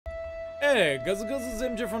Hey guys, it's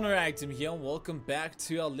EmperorRAG here, and welcome back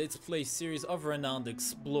to our Let's Play series of Renowned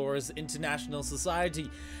Explorers International Society.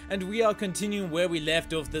 And we are continuing where we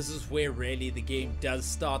left off. This is where really the game does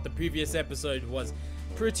start. The previous episode was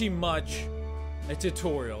pretty much a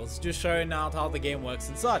tutorial. It's just showing out how the game works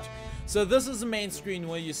and such. So this is the main screen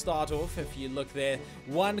where you start off. If you look there,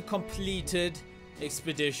 one completed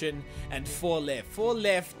expedition and four left. Four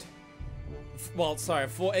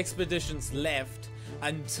expeditions left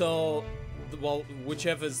until, well,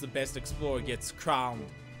 whichever is the best explorer gets crowned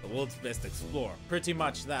the world's best explorer. Pretty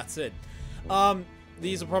much that's it.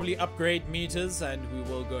 These are probably upgrade meters, and we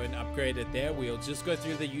will go and upgrade it there. We'll just go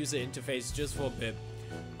through the user interface just for a bit.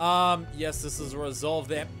 Yes, this is resolved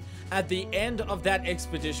there. At the end of that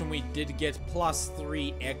expedition, we did get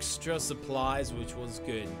 +3 extra supplies, which was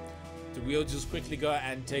good. So we'll just quickly go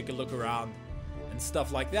and take a look around and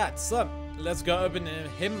stuff like that. So let's go open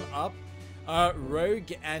him up.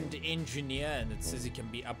 Rogue and engineer, and it says he can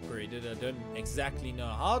be upgraded. I don't exactly know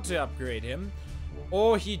how to upgrade him,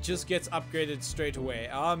 or he just gets upgraded straight away.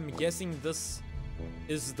 I'm guessing this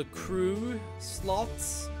is the crew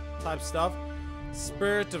slots type stuff.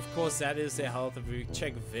 Spirit, of course, that is their health. If we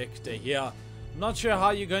check Victor here, I'm not sure how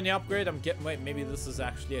you're going to upgrade. Wait, maybe this is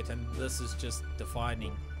actually it, and this is just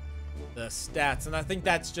defining the stats, and I think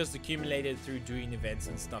that's just accumulated through doing events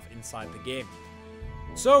and stuff inside the game.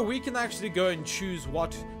 So we can actually go and choose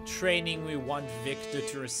what training we want Victor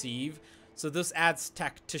to receive. So this adds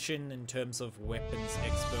tactician in terms of weapons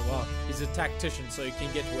expert. Well, he's a tactician, so he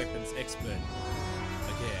can get weapons expert.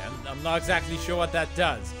 Okay, I'm not exactly sure what that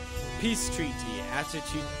does. Peace treaty,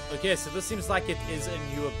 attitude. Okay, so this seems like it is a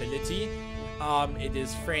new ability. It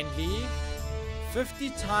is friendly. 50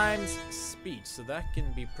 times speech, so that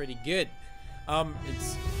can be pretty good. And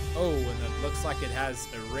it looks like it has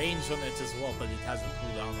a range on it as well, but it has a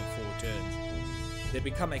cooldown of 4 turns. They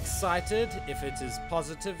become excited if it is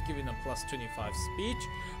positive, giving them +25 speech.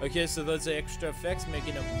 Okay, so those are extra effects,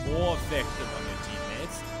 making it more effective on your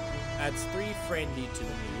teammates. Adds 3 friendly to the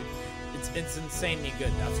mood. It's insanely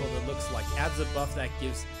good. That's what it looks like. Adds a buff that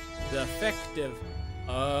gives the effective.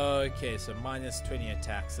 Okay, so -20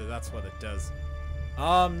 attack. So that's what it does.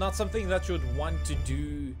 Not something that you would want to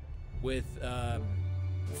do with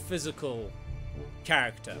physical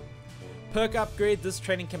character. Perk upgrade, this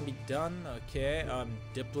training can be done. Okay,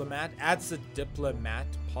 diplomat, adds a diplomat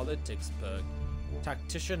politics perk.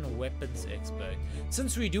 Tactician weapons expert.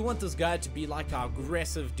 Since we do want this guy to be like our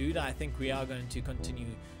aggressive dude, I think we are going to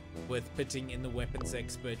continue with putting in the weapons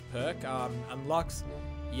expert perk. Unlocks,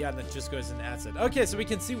 yeah, and it just goes and adds it. Okay, so we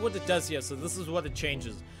can see what it does here. So this is what it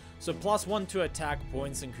changes. So +1 to attack,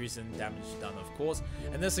 points increase in damage done, of course.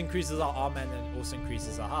 And this increases our armor, and it also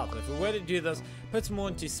increases our health. If we were to do this, puts more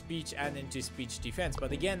into speech and into speech defense.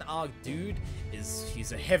 But again, our dude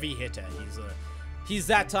he's a heavy hitter. He's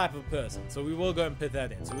that type of person. So we will go and put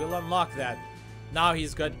that in. So we'll unlock that. Now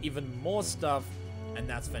he's got even more stuff, and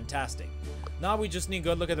that's fantastic. Now we just need to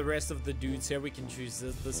go look at the rest of the dudes here. We can choose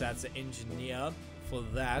this. This adds the engineer for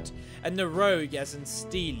that. And the rogue as in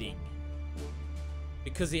stealing,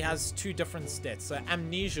 because he has 2 different stats. So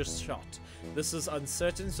amnesia shot, this is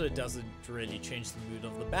uncertain, so it doesn't really change the mood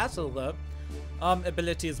of the battle though.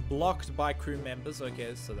 Ability is blocked by crew members.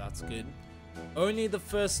 Okay, so that's good. Only the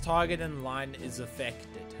first target in line is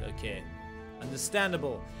affected. Okay,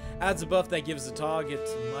 understandable. Adds a buff that gives the target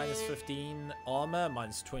 -15 armor,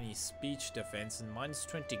 -20 speech defense, and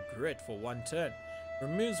 -20 grit for 1 turn.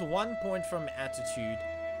 Removes 1 point from attitude,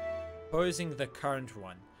 posing the current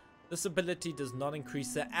one. This ability does not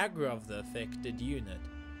increase the aggro of the affected unit.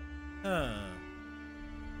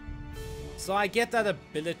 So I get that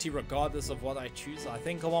ability regardless of what I choose. I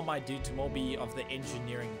think I want my dude to more be of the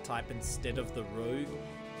engineering type instead of the rogue.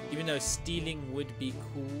 Even though stealing would be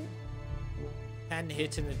cool. Can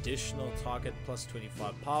hit an additional target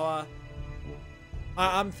 +25 power.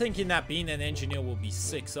 I'm thinking that being an engineer will be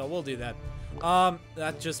sick, so we'll do that.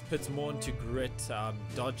 That just puts more into grit,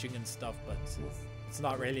 dodging and stuff, but it's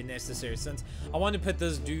not really necessary since I want to put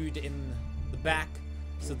this dude in the back,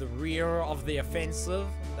 so the rear of the offensive.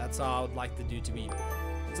 That's how I would like the dude to be.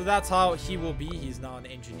 So that's how he will be. He's now an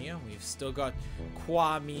engineer. We've still got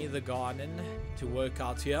Kwame the Garden to work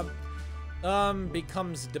out here.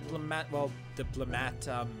 Becomes diplomat. Well, diplomat.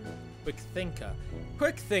 Quick thinker.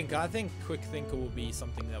 Quick thinker. I think quick thinker will be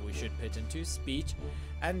something that we should put into speech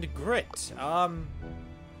and grit.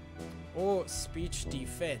 Or speech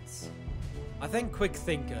defense. I think quick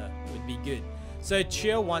thinker would be good. So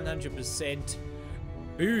cheer 100%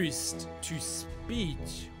 boost to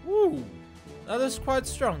speech. Woo! That is quite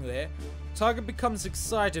strong there. Target becomes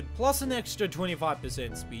excited, plus an extra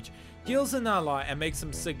 25% speech, heals an ally, and makes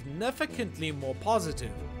them significantly more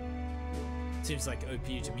positive. Seems like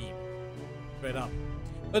OP to me. Straight up.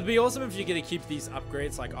 But it'd be awesome if you get to keep these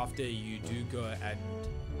upgrades, like after you do go and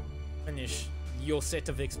finish your set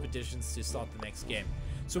of expeditions to start the next game.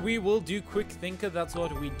 So we will do Quick Thinker, that's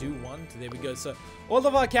what we do want. There we go. So all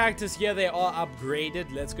of our characters here, they are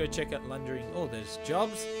upgraded. Let's go check out London. Oh, there's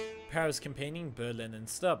jobs, Paris campaigning, Berlin and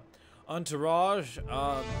stuff. Entourage,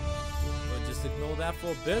 we'll just ignore that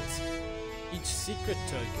for a bit. Each secret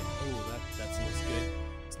token, oh, that seems good.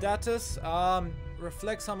 Status,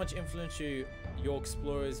 reflects how much influence your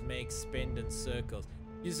explorers make spend in circles.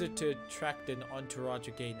 Use it to attract an entourage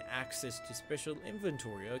or gain access to special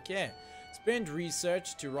inventory. Okay. Spend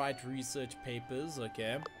research to write research papers.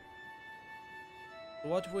 Okay.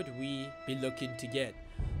 What would we be looking to get?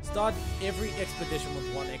 Start every expedition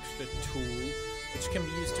with one extra tool, which can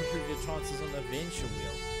be used to improve your chances on the adventure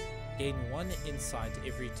wheel. Gain 1 insight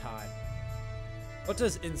every time. What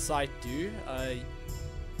does insight do?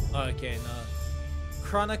 Okay, no.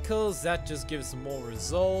 Chronicles, that just gives more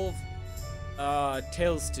resolve.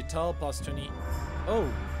 Tales to tell, plus 20. Oh,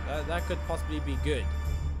 that could possibly be good.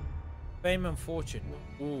 Fame and fortune.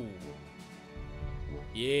 Ooh.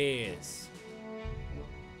 Yes.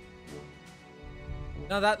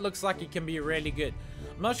 Now that looks like it can be really good.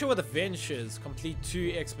 I'm not sure what the ventures. Complete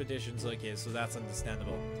 2 expeditions. Okay, so that's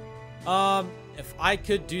understandable. If I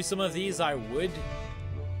could do some of these, I would.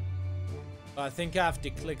 I think I have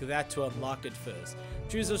to click that to unlock it first.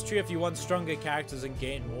 Choose this tree if you want stronger characters and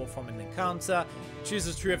gain more from an encounter. Choose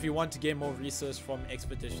this tree if you want to gain more resource from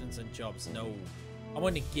expeditions and jobs. No, I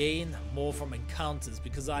want to gain more from encounters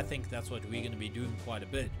because I think that's what we're going to be doing quite a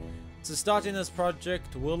bit. So starting this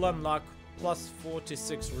project will unlock plus 4 to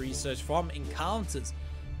 6 research from encounters.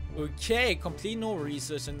 Okay, complete no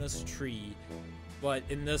research in this tree, but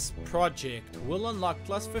in this project will unlock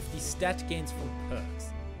plus 50 stat gains from perks.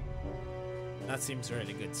 That seems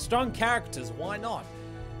really good. Strong characters, why not?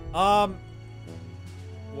 Why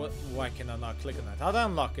can I not click on that? How do I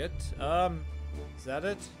unlock it? Is that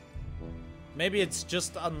it? Maybe it's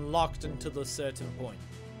just unlocked until a certain point.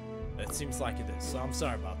 It seems like it is, so I'm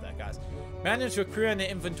sorry about that, guys. Manage your crew and the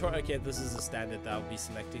inventory. Okay, this is a standard that I'll be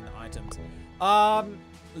selecting items.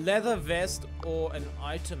 Leather vest or an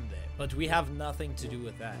item there, but we have nothing to do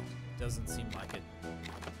with that. Doesn't seem like it.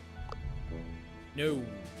 No,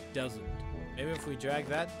 doesn't. Maybe if we drag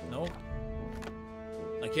that? No.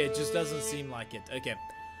 Okay, it just doesn't seem like it. Okay.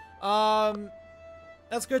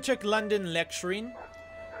 Let's go check London lecturing.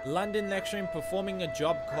 London lecturing, performing a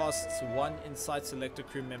job costs 1 insight. Select a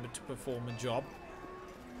crew member to perform a job.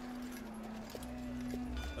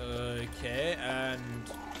 Okay, and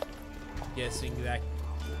guessing that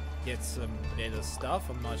gets some better stuff.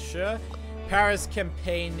 I'm not sure. Paris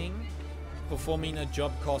campaigning, performing a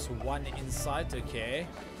job costs 1 insight. Okay.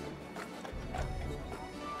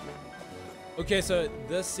 Okay, so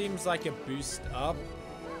this seems like a boost up.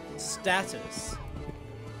 Status.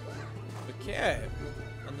 Okay.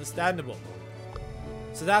 Understandable.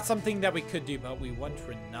 So that's something that we could do, but we want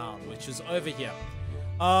renown, which is over here.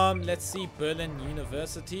 Let's see, Berlin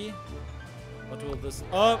University. What will this...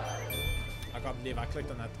 Oh! I can't believe I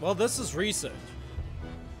clicked on that. Well, this is research.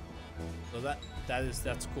 So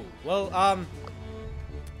that's cool. Well,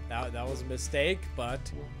 that was a mistake,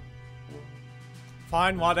 but...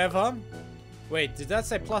 Fine, whatever. Wait, did that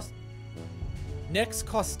say plus? Next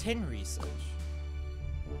costs 10 research.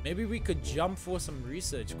 Maybe we could jump for some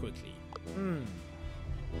research quickly.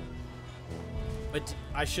 But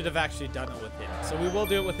I should have actually done it with him. So we will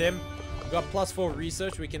do it with him. We've got plus 4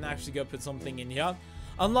 research. We can actually go put something in here.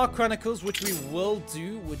 Unlock Chronicles, which we will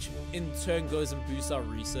do, which in turn goes and boosts our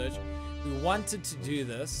research. We wanted to do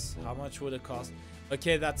this. How much would it cost?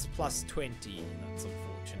 Okay, that's plus 20. That's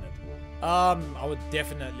unfortunate. I would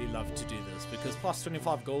definitely love to do this because plus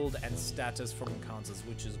 25 gold and status from encounters,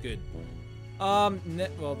 which is good.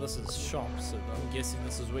 Well, this is shop, so I'm guessing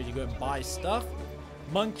this is where you go and buy stuff.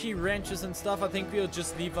 Monkey wrenches and stuff. I think we'll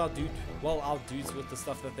just leave our dudes with the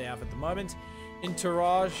stuff that they have at the moment.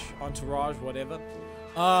 Entourage, whatever.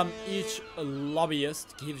 Each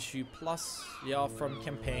lobbyist gives you plus, from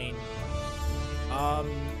campaign.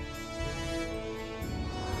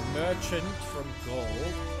 Merchant from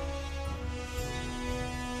gold.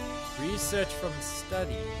 Research from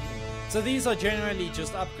study. So these are generally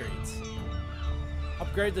just upgrades.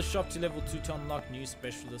 Upgrade the shop to level 2 to unlock new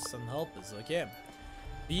specialists and helpers. Okay.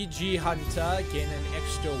 BG Hunter, gain an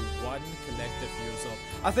extra 1 collective result.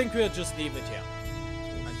 I think we'll just leave it here.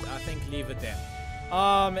 I think leave it there.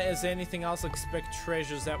 Is there anything else? Expect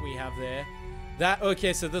treasures that we have there.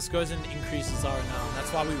 Okay, so this goes and increases our renown.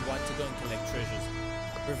 That's why we want to go and collect treasures.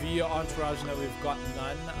 Review your entourage. No, we've got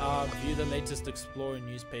none. View the latest Explorer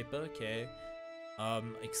newspaper. Okay.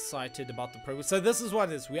 Excited about the progress. So this is what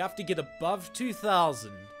it is. We have to get above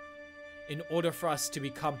 2,000 in order for us to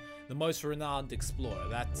become the most renowned explorer.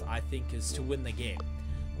 That, I think, is to win the game.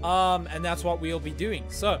 And that's what we'll be doing.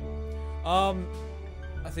 So,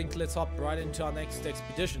 I think let's hop right into our next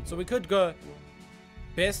expedition. So we could go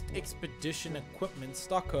best expedition equipment,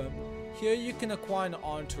 Stockholm. Here you can acquire an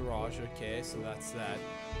entourage. Okay, so that's that.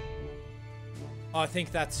 Oh, I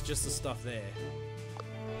think that's just the stuff there.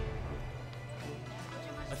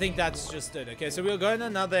 I think that's just it. Okay, so we'll go on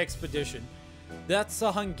another expedition. That's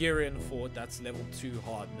a Hungarian fort. That's level 2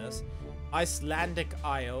 hardness. Icelandic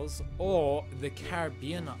Isles or the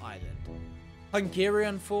Caribbean island.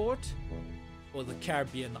 Hungarian fort or the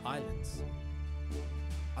Caribbean islands.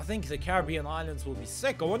 I think the Caribbean islands will be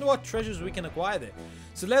sick. I wonder what treasures we can acquire there.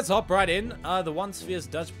 So let's hop right in. The once fierce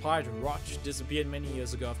Dutch pirate Roch disappeared many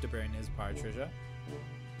years ago after burying his pirate treasure.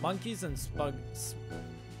 Monkeys and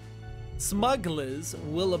smugglers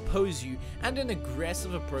will oppose you, and an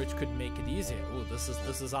aggressive approach could make it easier. Oh, this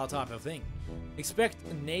is our type of thing. Expect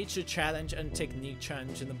nature challenge and technique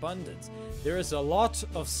challenge in abundance. There is a lot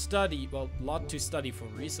of study, well, lot to study for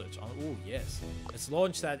research. Oh yes, let's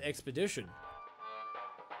launch that expedition.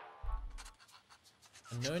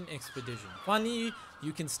 Unknown expedition. Finally,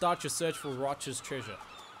 you can start your search for Roch's treasure.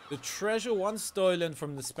 The treasure once stolen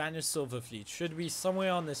from the Spanish silver fleet should be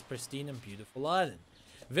somewhere on this pristine and beautiful island.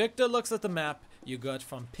 Victor looks at the map you got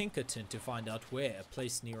from Pinkerton to find out where, a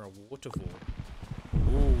place near a waterfall.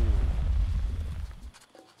 Ooh.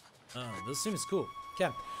 Oh, this seems cool.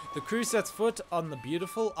 Okay. The crew sets foot on the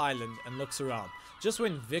beautiful island and looks around. Just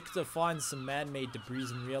when Victor finds some man-made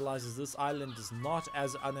debris and realizes this island is not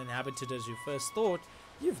as uninhabited as you first thought,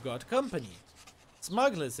 you've got company.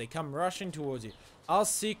 Smugglers, they come rushing towards you. Our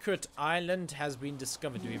secret island has been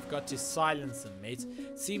discovered. We've got to silence them, mates.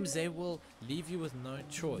 Seems they will leave you with no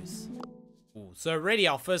choice. Ooh, so already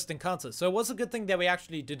our first encounter. So it was a good thing that we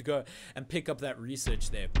actually did go and pick up that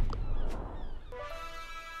research there.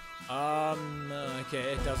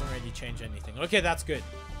 Okay, it doesn't really change anything. Okay, that's good.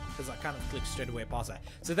 Because I kind of clicked straight away past that.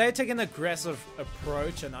 So they take an aggressive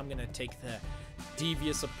approach, and I'm going to take the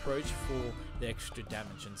devious approach for the extra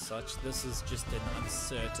damage and such. This is just an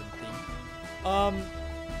uncertain thing. No.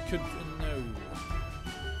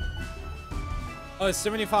 Oh,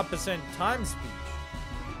 75% time speed.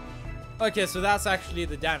 Okay, so that's actually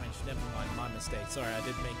the damage. Never mind, my mistake. Sorry, I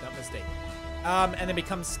did make that mistake. And it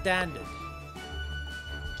becomes standard.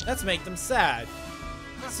 Let's make them sad.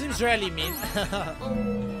 Seems really mean.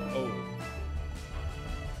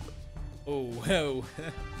 Oh.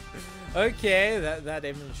 Okay, that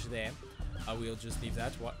image there. We'll just leave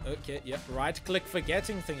that. What? Okay, yep. Right click for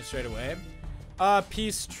getting things straight away.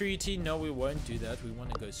 Peace treaty. No, we won't do that. We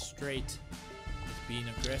want to go straight with being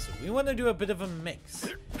aggressive. We want to do a bit of a mix.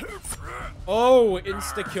 Oh,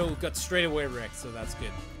 insta kill got straight away wrecked, so that's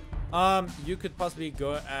good. You could possibly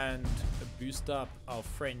go and boost up our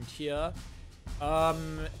friend here.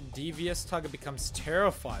 Devious target becomes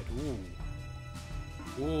terrified.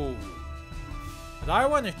 Ooh. But I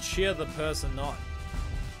want to cheer the person on.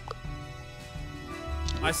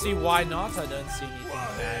 I see why not. I don't see anything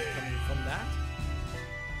bad coming from that.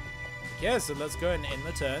 Okay, so let's go and end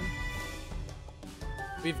the turn.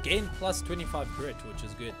 We've gained plus 25 grit, which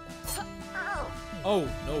is good. Oh,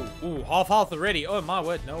 no. Ooh, half health already. Oh, my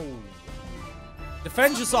word, no.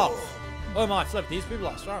 Defend yourself. Oh, my flip. These people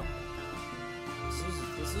are strong.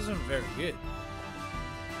 This isn't very good.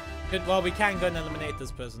 Well, we can go and eliminate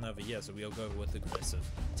this person over here, so we'll go with aggressive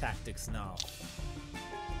tactics now.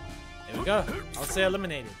 There we go. I'll say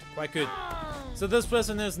eliminated. Quite good. So this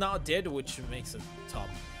person is now dead, which makes it top.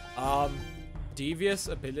 Devious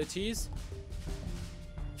abilities.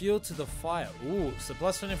 Fuel to the fire. Ooh, so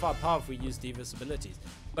plus 25 power if we use devious abilities.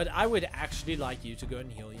 But I would actually like you to go and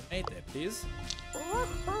heal your mate there, please.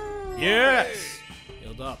 Yes!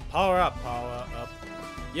 Healed up. Power up. Power up.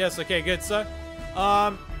 Yes, okay, good. So,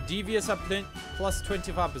 devious up plus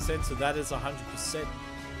 25%, so that is 100%.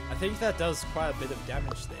 I think that does quite a bit of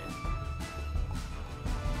damage there.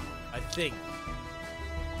 I think.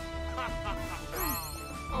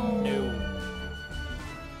 No.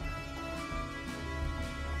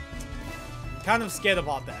 I'm kind of scared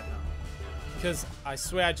about that now. Because I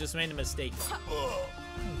swear I just made a mistake.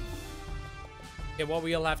 Okay, what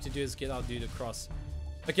we'll have to do is get our dude across.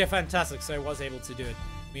 Okay, fantastic. So I was able to do it.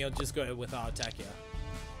 We'll just go with our attack here.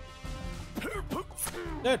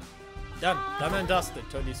 Good. Done and dusted.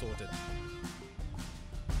 Totally sorted.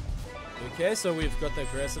 Okay, so we've got the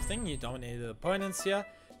aggressive thing. You dominated opponents here.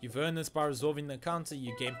 You've earned this by resolving the encounter.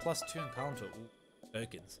 You gain +2 encounter. Ooh,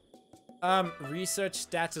 tokens. Research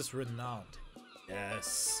status renowned.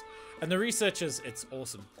 Yes. And the researchers, it's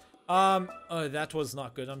awesome. Oh, that was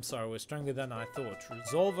not good. I'm sorry. We're stronger than I thought.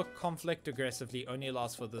 Resolve a conflict aggressively. Only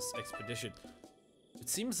lasts for this expedition. It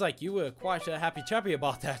seems like you were quite a happy chappy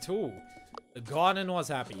about that. Ooh. The garden was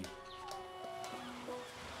happy.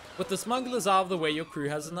 With the smugglers out of the way, your crew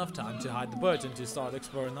has enough time to hide the boat and to start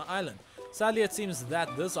exploring the island. Sadly, it seems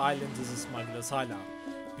that this island is a smuggler's hideout.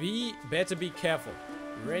 Better be careful.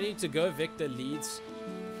 Ready to go, Victor leads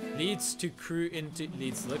the crew into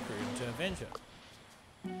adventure.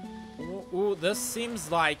 Ooh, this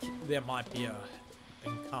seems like there might be a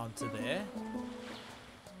encounter there.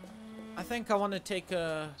 I think I want to take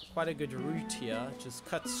quite a good route here. Just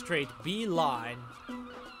cut straight, beeline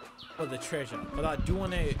for the treasure. But I do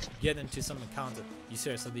want to get into some encounter. You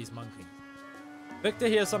serious of these monkeys? Victor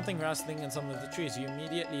hears something rustling in some of the trees. You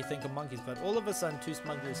immediately think of monkeys, but all of a sudden 2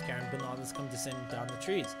 smugglers carrying bananas come descending down the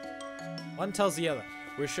trees. One tells the other,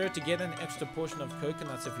 we're sure to get an extra portion of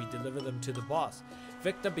coconuts if we deliver them to the boss.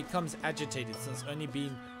 Victor becomes agitated since only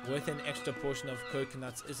being worth an extra portion of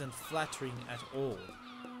coconuts isn't flattering at all.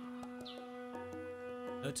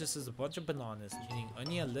 Notices a bunch of bananas needing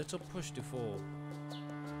only a little push to fall.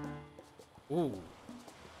 Ooh.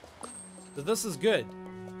 So this is good.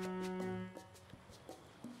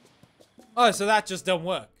 Oh, so that just don't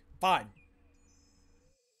work. Fine.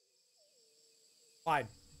 Fine.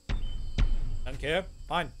 Don't care.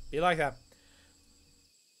 Fine. Be like that.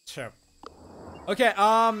 Sure. Okay,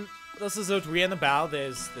 this is what we're in the bow.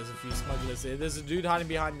 There's a few smugglers there. There's a dude hiding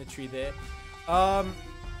behind the tree there. I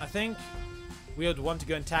think we would want to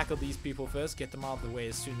go and tackle these people first, get them out of the way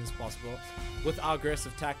as soon as possible with our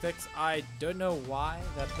aggressive tactics. I don't know why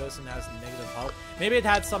that person has negative health. Maybe it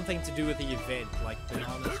had something to do with the event, like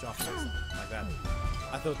bananas dropping or something like that.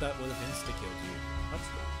 I thought that would have insta-killed you. What?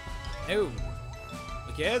 No.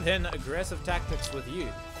 Okay, then aggressive tactics with you.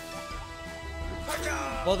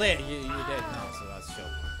 Well, there, you're dead now, so that's chill.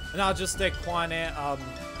 And I'll just stay quiet at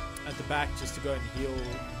the back just to go and heal,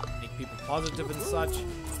 make people positive and such.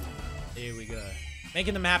 There we go.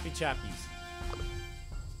 Making them happy chappies.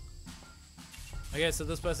 Okay, so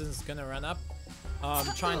this person's gonna run up.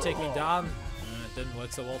 Try and take me down. It didn't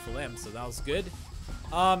work so well for them, so that was good.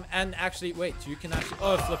 And actually, wait, you can actually...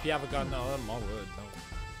 Oh, flip, you have a gun. No, my word, no.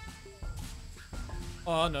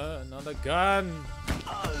 Oh, no, another gun.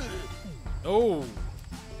 Oh.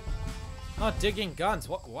 Not digging guns.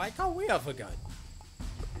 Why can't we have a gun?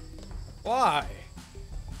 Why?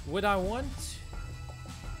 Would I want...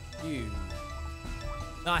 you?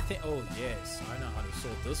 No, I think... Oh, yes. I know how to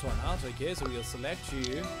sort this one out. Okay, so we'll select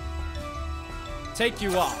you. Take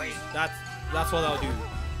you out. That's what I'll do.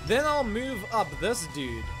 Then I'll move up this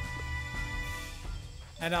dude.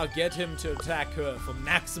 And I'll get him to attack her for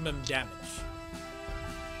maximum damage.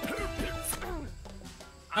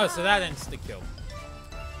 Oh, so that insta-kill.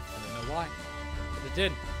 I don't know why, but it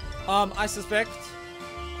did. I suspect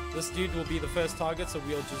this dude will be the first target, so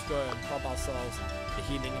we'll just go and pop ourselves the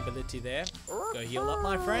healing ability there. Go heal up,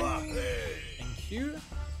 my friend. Thank you.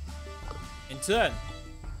 In turn.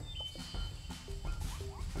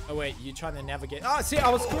 Oh wait, you're trying to navigate. Oh, see, I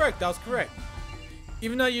was correct. I was correct.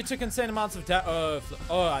 Even though you took insane amounts of damage.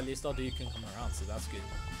 Oh, at least I'll do. You can come around, so that's good.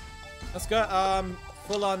 Let's go.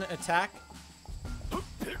 Full on attack.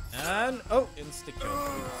 And oh, insta kill.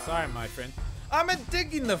 Sorry, my friend. I'm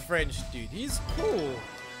digging the French dude. He's cool.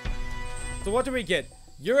 So what do we get?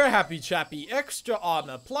 You're a happy chappy. Extra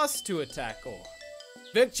armor +2 attack. Oh,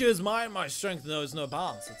 victory is mine. My strength knows no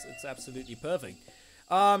bounds. It's absolutely perfect.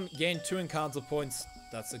 Gain 2 encounter points.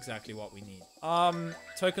 That's exactly what we need.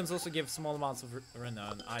 Tokens also give small amounts of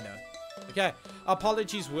renown. I know. Okay.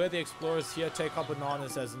 Apologies, worthy explorers here. Take up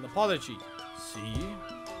bananas as an apology. See?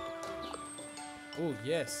 Oh,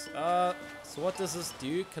 yes. So what does this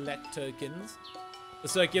do? Collect tokens.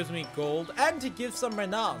 So it gives me gold and it gives some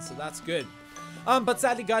renown, so that's good. But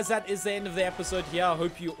sadly, guys, that is the end of the episode here. I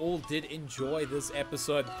hope you all did enjoy this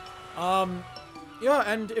episode. Yeah,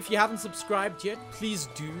 and if you haven't subscribed yet, please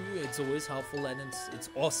do. It's always helpful and it's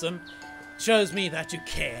awesome. Shows me that you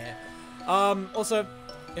care. Also,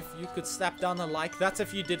 if you could slap down a like, that's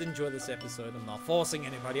if you did enjoy this episode. I'm not forcing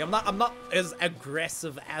anybody. I'm not as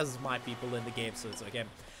aggressive as my people in the game, so it's okay.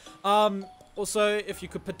 Also, if you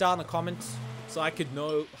could put down a comment so I could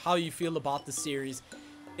know how you feel about the series,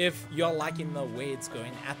 if you're liking the way it's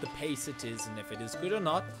going at the pace it is, and if it is good or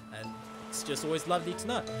not, and it's just always lovely to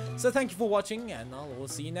know. So thank you for watching, and I'll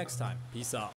see you next time. Peace out.